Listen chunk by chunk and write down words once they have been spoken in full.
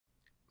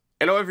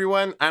Hello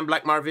everyone, I'm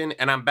Black Marvin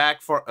and I'm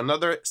back for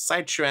another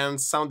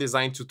Psytrance sound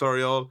design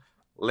tutorial.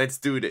 Let's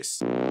do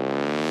this.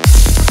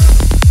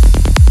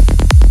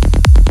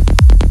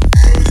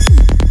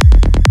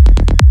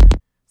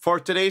 For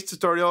today's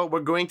tutorial,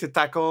 we're going to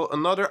tackle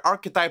another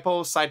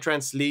archetypal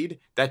Psytrance lead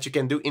that you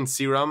can do in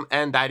Serum,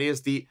 and that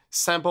is the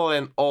sample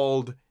and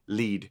hold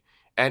lead.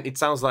 And it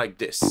sounds like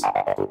this.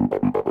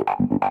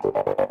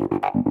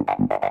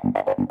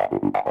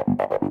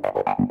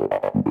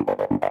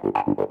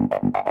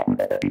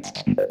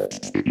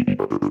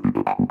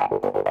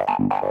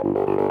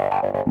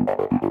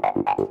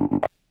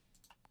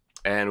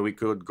 And we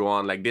could go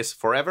on like this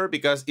forever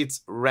because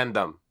it's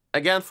random.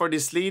 Again, for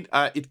this lead,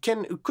 it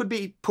could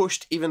be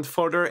pushed even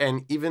further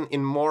and even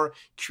in more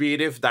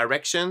creative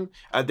direction.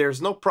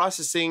 There's no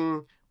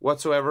processing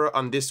whatsoever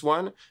on this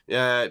one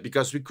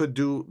because we could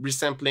do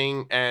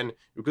resampling and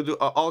we could do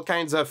all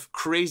kinds of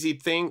crazy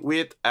thing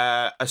with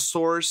a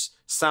source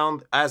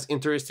sound as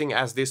interesting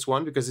as this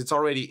one because it's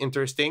already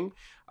interesting.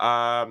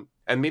 And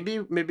maybe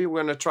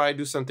we're gonna try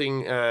do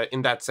something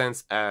in that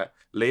sense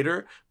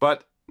later.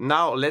 But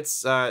now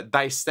let's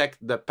dissect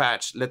the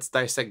patch. Let's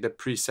dissect the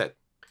preset.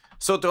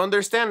 So to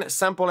understand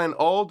sample and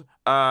hold,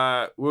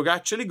 we're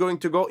actually going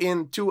to go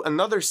into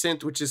another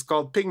synth which is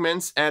called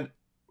Pigments, and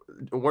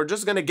we're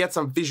just gonna get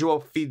some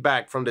visual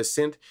feedback from the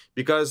synth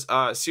because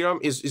Serum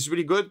is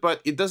really good, but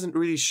it doesn't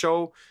really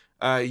show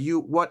you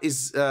what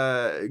is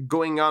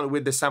going on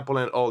with the sample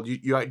and hold.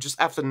 You just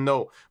have to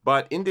know.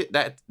 But in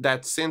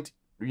that synth,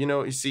 you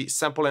know, you see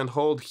sample and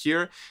hold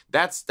here.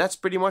 That's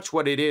pretty much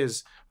what it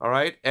is. All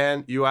right,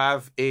 and you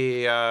have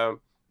a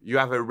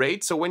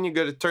rate. So when you're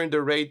gonna turn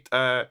the rate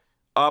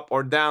up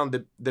or down,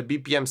 the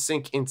BPM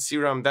sync in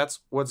Serum, that's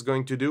what's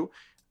going to do.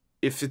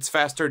 If it's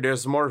faster,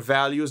 there's more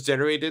values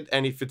generated,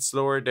 and if it's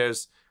slower,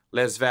 there's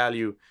less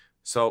value.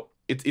 So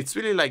it's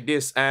really like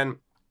this. And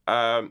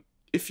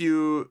if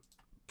you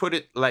put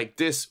it like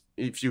this,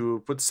 if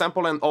you put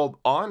sample and hold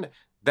on,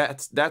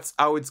 that's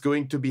how it's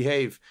going to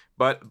behave.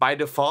 But by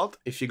default,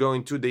 if you go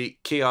into the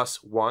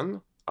Chaos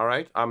 1, all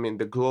right, I mean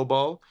the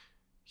global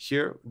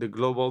here, the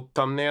global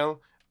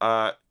thumbnail,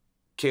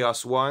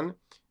 Chaos 1,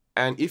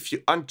 and if you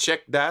uncheck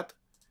that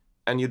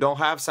and you don't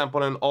have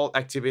sample and hold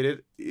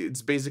activated,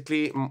 it's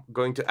basically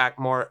going to act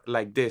more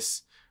like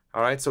this.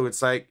 All right, so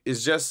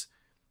it's just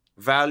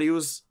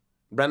values,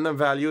 random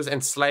values,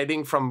 and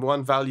sliding from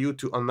one value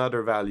to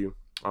another value.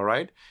 All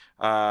right,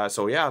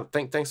 so yeah,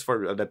 thanks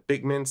for the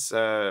Pigments.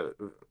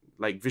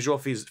 Like visual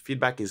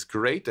feedback is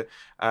great.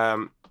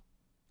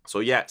 So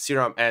yeah,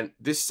 Serum, and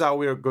this is how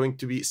we're going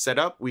to be set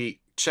up.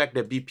 We check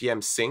the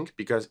BPM sync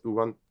because we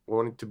want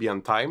it to be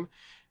on time,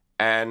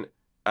 and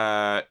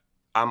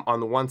I'm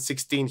on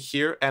 116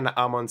 here, and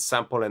I'm on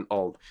sample and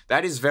hold.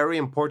 That is very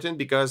important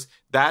because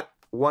that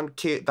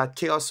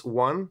Chaos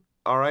 1,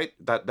 all right,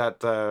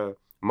 that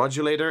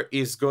modulator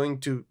is going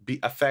to be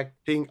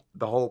affecting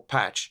the whole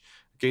patch.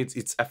 Okay,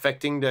 it's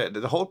affecting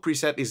the whole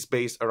preset is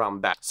based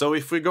around that. So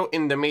if we go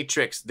in the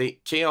matrix, the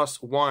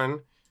Chaos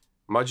 1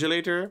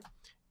 modulator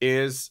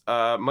is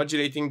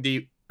modulating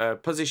the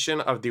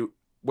position of the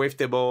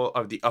wavetable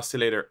of the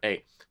oscillator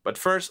A. But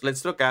first,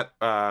 let's look at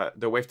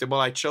the wavetable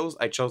I chose.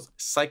 I chose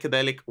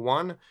Psychedelic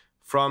 1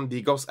 from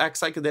the Ghosthack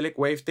Psychedelic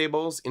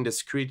Wavetables in the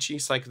Screechy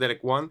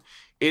Psychedelic 1.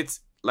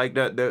 It's like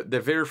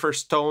the very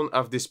first tone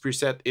of this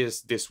preset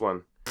is this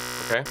one,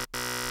 okay?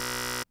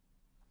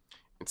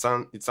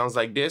 It sounds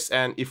like this,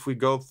 and if we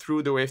go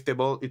through the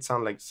wavetable, it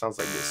sounds like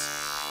this.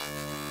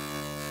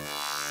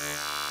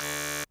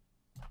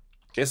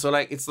 Okay, so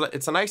like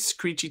it's a nice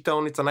screechy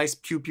tone, it's a nice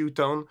pew-pew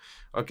tone,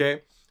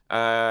 okay?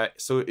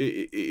 So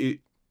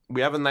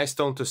we have a nice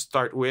tone to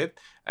start with,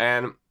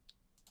 and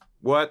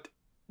what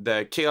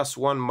the Chaos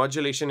 1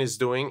 modulation is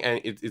doing,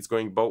 and it's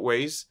going both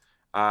ways,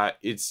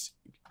 it's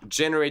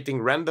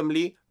generating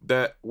randomly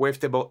the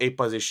wavetable A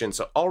position.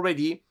 So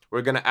already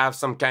we're gonna have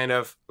some kind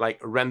of like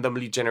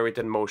randomly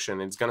generated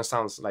motion. It's gonna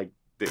sound like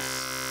this.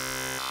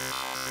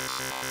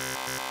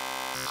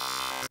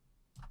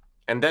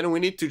 And then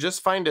we need to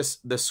just find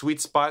the sweet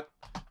spot,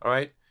 all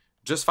right?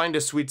 Just find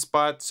the sweet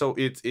spot so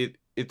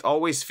it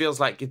always feels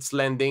like it's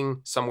landing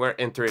somewhere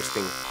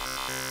interesting.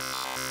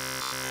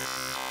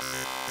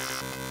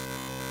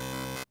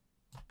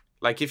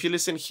 Like if you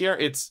listen here,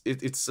 it's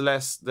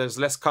less, there's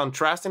less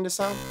contrast in the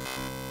sound.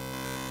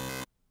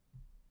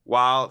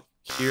 While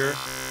here,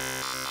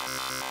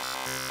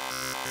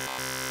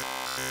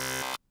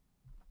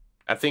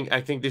 I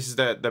think this is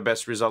the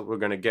best result we're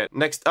gonna get.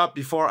 Next up,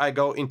 before I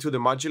go into the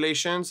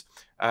modulations,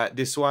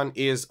 this one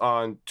is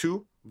on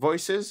 2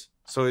 voices.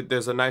 So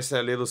there's a nice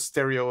little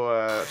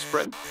stereo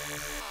spread.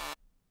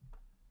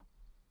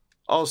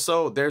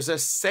 Also, there's a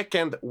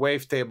second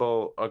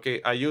wavetable.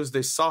 Okay, I use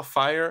the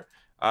Sapphire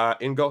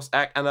in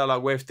Ghosthack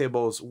Analog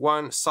Wavetables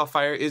 1.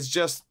 Sapphire is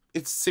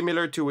it's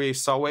similar to a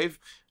saw wave.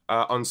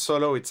 On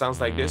solo, it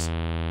sounds like this.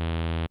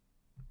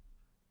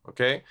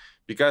 Okay,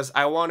 because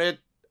I wanted,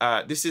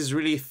 this is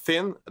really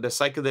thin.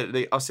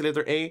 The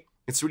oscillator A,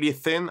 it's really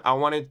thin. I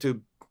wanted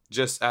to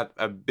just add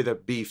a bit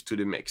of beef to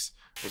the mix.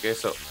 Okay,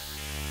 so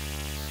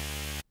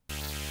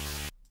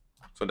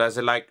So that's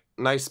a like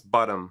nice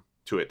bottom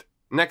to it.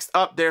 Next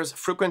up, there's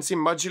frequency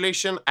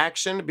modulation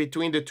action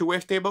between the two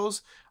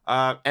wavetables.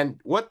 And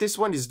what this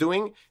one is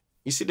doing,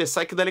 you see the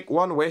psychedelic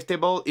one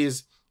wavetable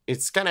is,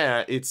 it's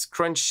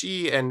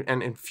crunchy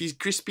and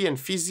crispy and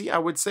fizzy, I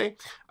would say.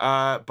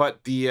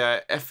 But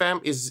the FM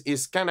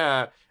is kind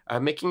of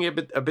making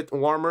it a bit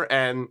warmer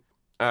and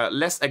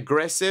less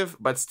aggressive,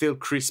 but still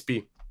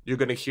crispy. You're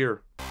gonna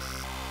hear.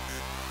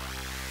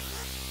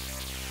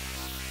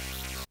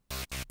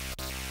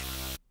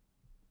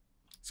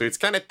 So it's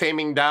kind of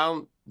taming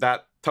down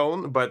that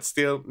tone, but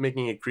still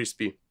making it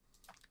crispy.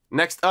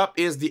 Next up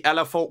is the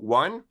LFO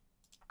 1.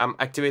 I'm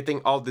activating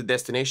all the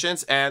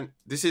destinations, and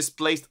this is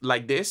placed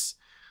like this.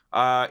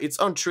 It's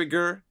on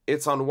trigger,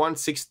 it's on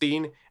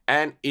 116,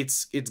 and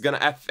it's gonna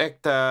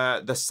affect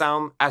the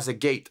sound as a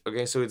gate.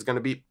 Okay, so it's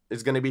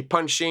gonna be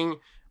punching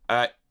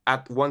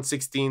at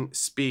 116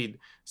 speed.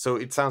 So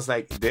it sounds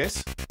like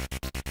this.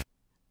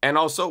 And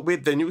also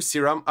with the new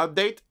Serum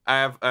update, I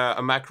have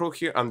a macro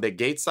here on the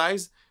gate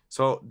size.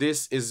 So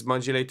this is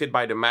modulated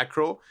by the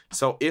macro.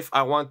 So if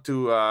I want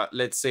to,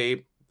 let's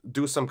say,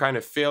 do some kind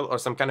of fill or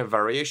some kind of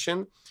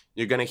variation,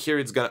 you're gonna hear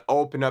it's gonna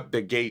open up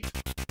the gate.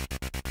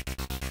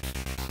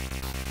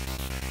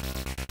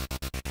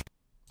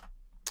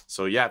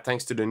 So yeah,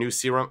 thanks to the new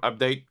Serum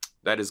update,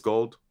 that is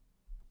gold.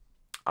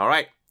 All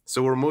right,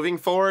 so we're moving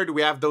forward.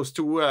 We have those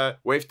two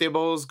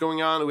wavetables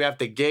going on. We have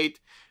the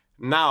gate.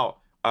 Now,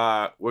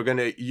 we're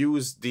gonna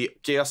use the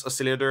Chaos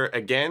Oscillator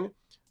again,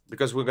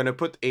 because we're gonna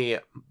put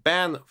a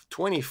band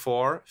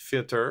 24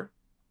 filter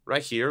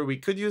right here. We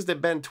could use the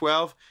band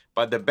 12,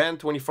 but the band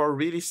 24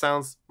 really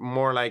sounds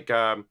more like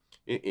you're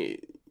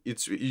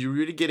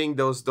really getting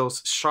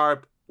those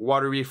sharp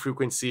watery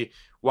frequency.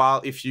 While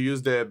if you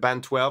use the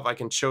band 12, I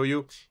can show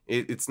you,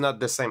 it's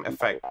not the same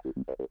effect.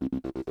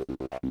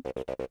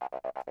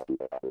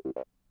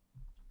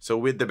 So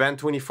with the band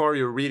 24,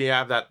 you really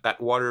have that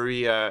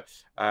watery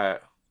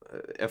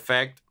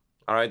effect.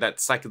 All right, that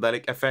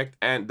psychedelic effect,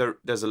 and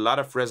there's a lot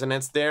of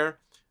resonance there.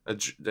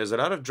 There's a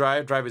lot of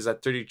drive. Drive is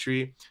at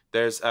 33.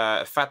 There's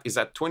fat is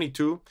at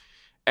 22,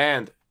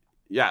 and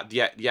yeah,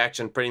 the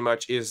action pretty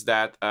much is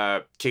that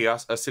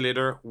Chaos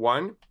Oscillator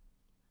 1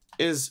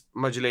 is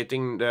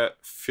modulating the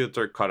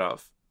filter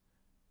cutoff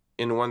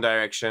in one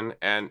direction,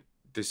 and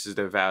this is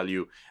the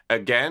value.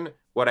 Again,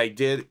 what I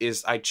did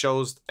is I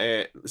chose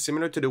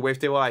similar to the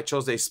wavetable. I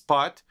chose a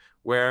spot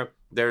where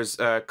there's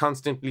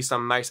constantly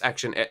some nice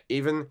action.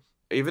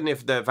 Even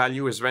if the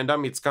value is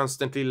random, it's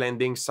constantly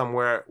landing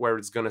somewhere where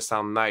it's gonna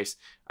sound nice.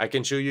 I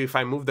can show you if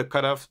I move the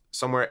cutoff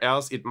somewhere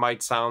else, it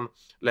might sound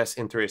less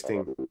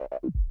interesting.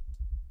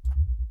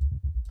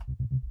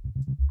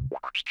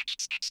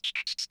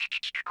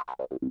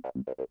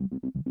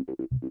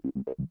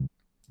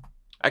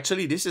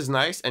 Actually, this is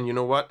nice, and you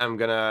know what? I'm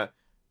gonna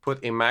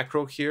put a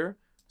macro here.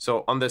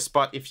 So on the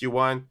spot, if you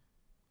want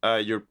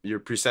your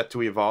preset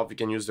to evolve, you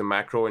can use the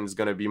macro, and it's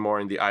gonna be more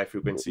in the high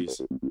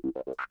frequencies.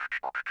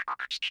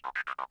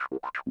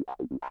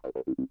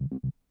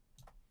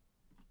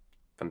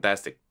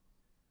 Fantastic.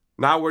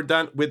 Now we're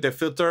done with the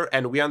filter,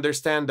 and we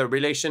understand the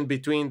relation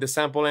between the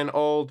sample and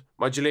hold,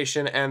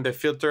 modulation, and the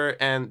filter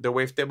and the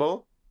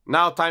wavetable.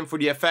 Now time for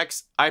the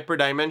effects.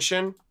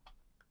 Hyperdimension.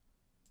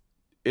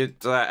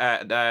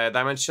 The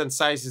dimension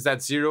size is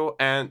at 0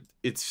 and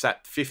it's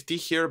at 50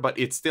 here, but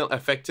it's still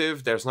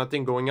effective. There's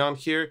nothing going on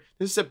here.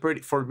 This is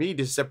for me,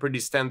 this is a pretty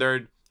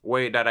standard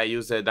way that I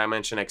use the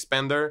dimension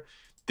expander.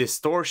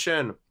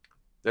 Distortion.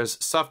 There's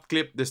soft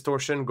clip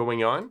distortion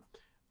going on.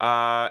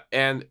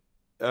 And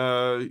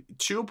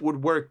tube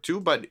would work too,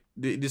 but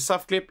the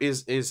soft clip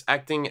is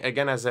acting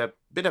again as a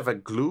bit of a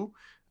glue,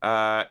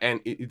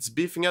 and it's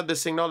beefing up the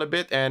signal a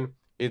bit, and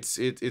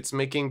it's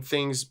making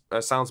things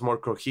sounds more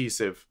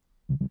cohesive.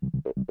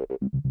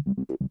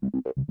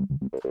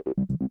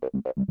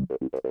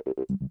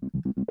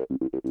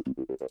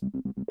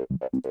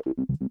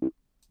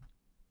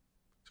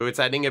 So it's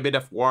adding a bit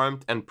of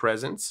warmth and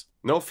presence.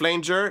 No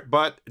flanger,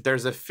 but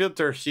there's a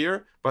filter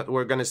here, but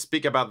we're gonna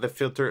speak about the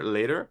filter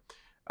later.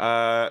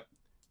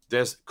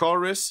 There's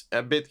chorus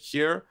a bit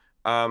here.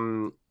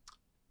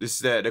 This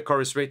is the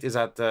chorus rate is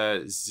at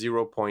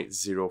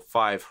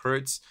 0.05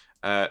 hertz.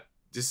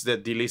 This is the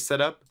delay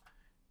setup,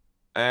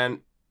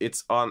 and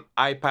it's on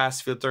high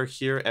pass filter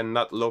here and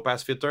not low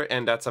pass filter,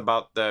 and that's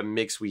about the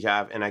mix we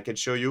have. And I can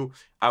show you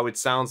how it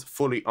sounds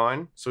fully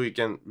on, so you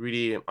can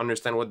really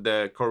understand what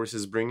the chorus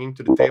is bringing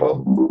to the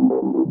table.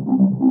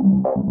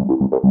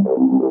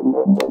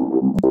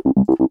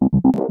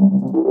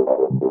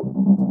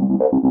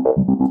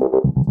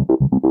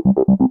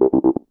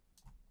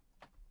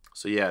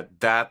 So yeah,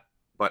 that,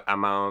 but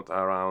amount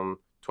around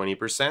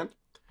 20%.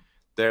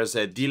 There's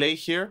a delay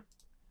here.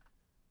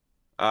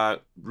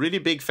 Really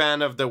big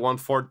fan of the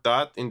 1/4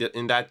 dot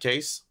in that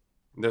case.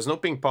 There's no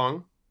ping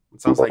pong.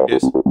 It sounds like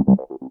this.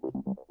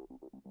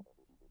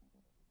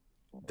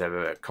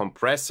 The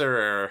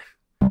compressor.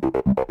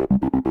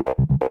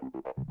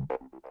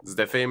 It's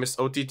the famous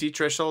OTT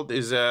threshold.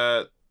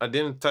 I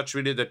didn't touch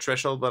really the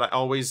threshold, but I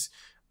always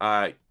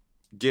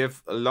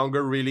give a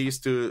longer release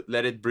to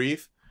let it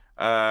breathe.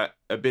 a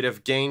bit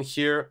of gain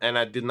here, and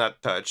I did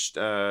not touch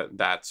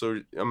that.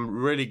 So I'm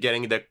really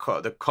getting the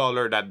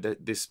color that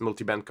this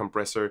multiband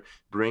compressor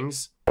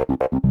brings.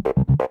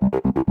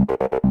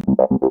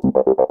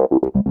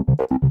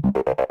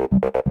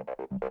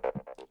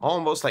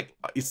 Almost like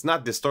it's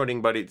not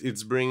distorting, but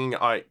it's bringing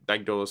out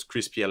like those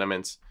crispy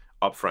elements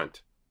up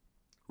front.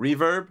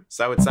 Reverb, that's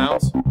how it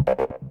sounds.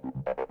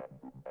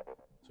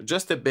 So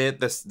just a bit.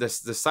 The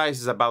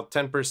size is about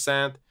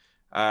 10%.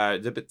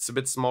 It's a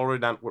bit smaller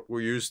than what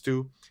we're used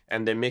to,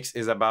 and the mix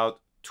is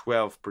about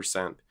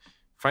 12%.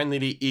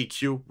 Finally,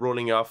 EQ,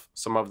 rolling off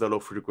some of the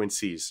low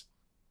frequencies.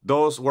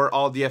 Those were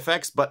all the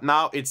effects, but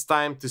now it's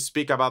time to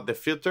speak about the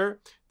filter.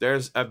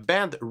 There's a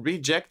band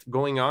reject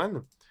going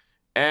on,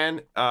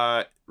 and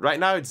right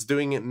now it's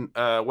doing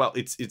well,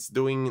 it's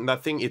doing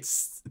nothing.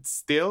 It's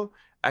still.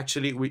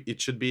 Actually,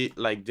 it should be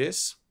like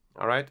this,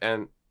 all right?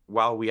 And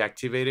while we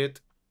activate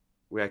it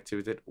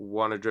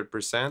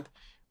 100%.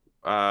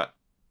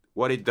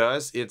 What it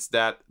does, it's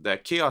that the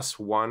Chaos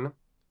 1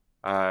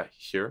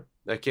 here,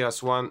 the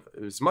Chaos 1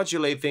 is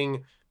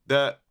modulating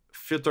the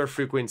filter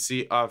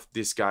frequency of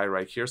this guy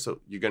right here.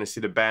 So you're gonna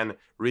see the band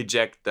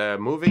reject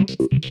moving.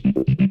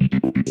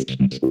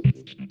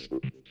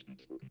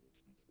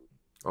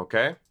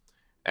 Okay,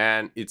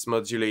 and it's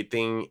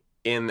modulating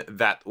in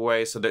that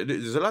way. So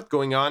there's a lot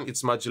going on.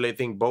 It's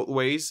modulating both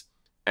ways,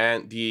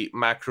 and the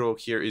macro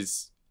here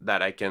is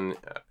that I can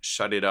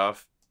shut it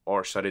off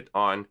or shut it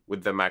on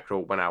with the macro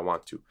when I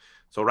want to.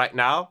 So right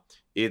now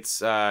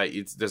there's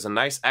a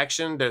nice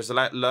action. There's a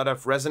lot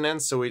of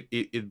resonance, so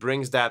it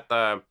brings that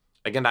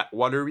again, that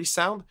watery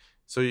sound.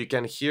 So you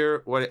can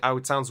hear how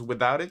it sounds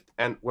without it,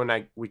 and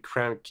when we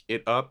crank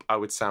it up,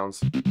 how it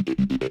sounds.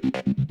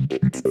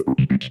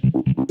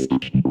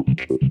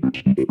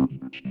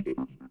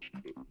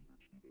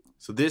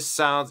 So this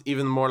sounds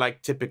even more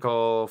like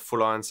typical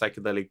full-on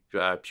psychedelic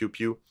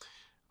pew-pew.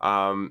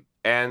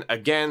 And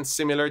again,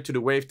 similar to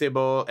the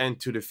wavetable and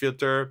to the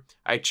filter,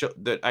 I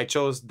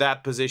chose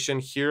that position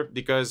here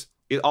because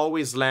it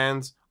always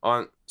lands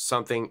on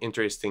something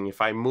interesting.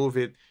 If I move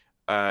it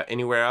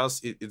anywhere else,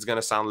 it's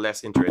gonna sound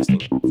less interesting.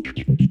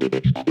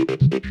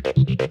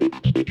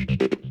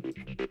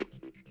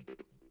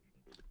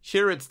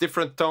 Here it's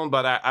different tone,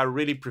 but I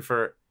really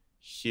prefer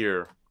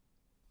here.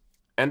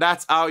 And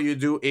that's how you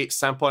do a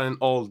sample and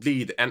hold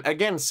lead. And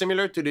again,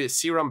 similar to the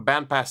Serum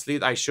bandpass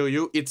lead I show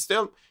you, it's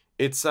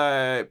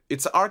an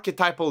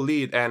archetypal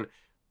lead, and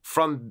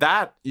from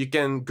that you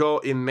can go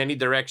in many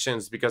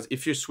directions, because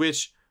if you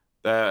switch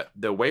the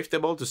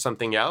wavetable to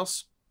something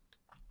else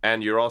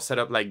and you're all set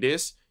up like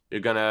this,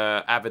 you're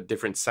gonna have a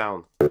different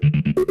sound.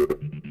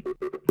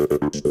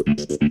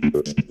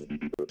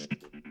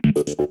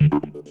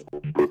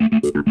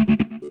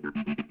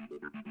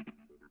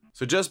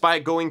 So just by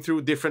going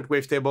through different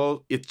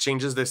wavetable, it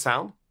changes the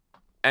sound.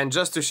 And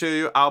just to show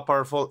you how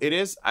powerful it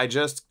is, I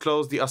just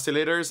closed the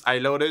oscillators. I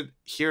loaded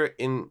here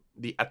in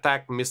the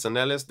Attack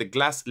Misonellus, the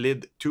glass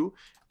lid 2,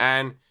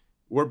 and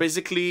we're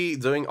basically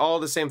doing all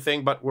the same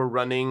thing, but we're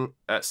running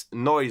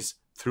noise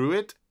through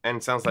it, and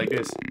it sounds like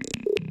this.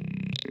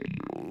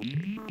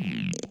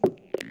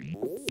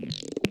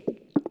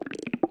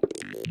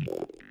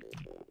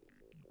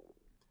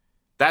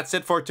 That's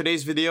it for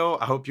today's video.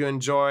 I hope you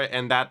enjoy,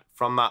 and that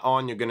from now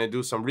on, you're gonna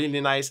do some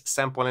really nice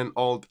sample and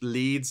hold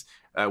leads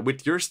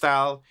with your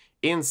style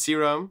in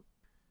Serum.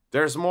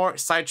 There's more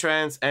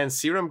Psytrance and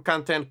Serum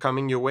content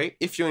coming your way.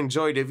 If you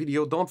enjoyed the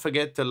video, don't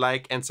forget to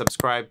like and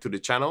subscribe to the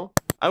channel.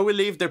 I will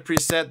leave the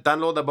preset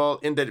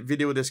downloadable in the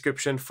video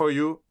description for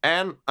you.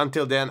 And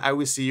until then, I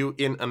will see you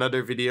in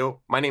another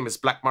video. My name is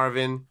Black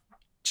Marvin.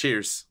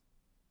 Cheers.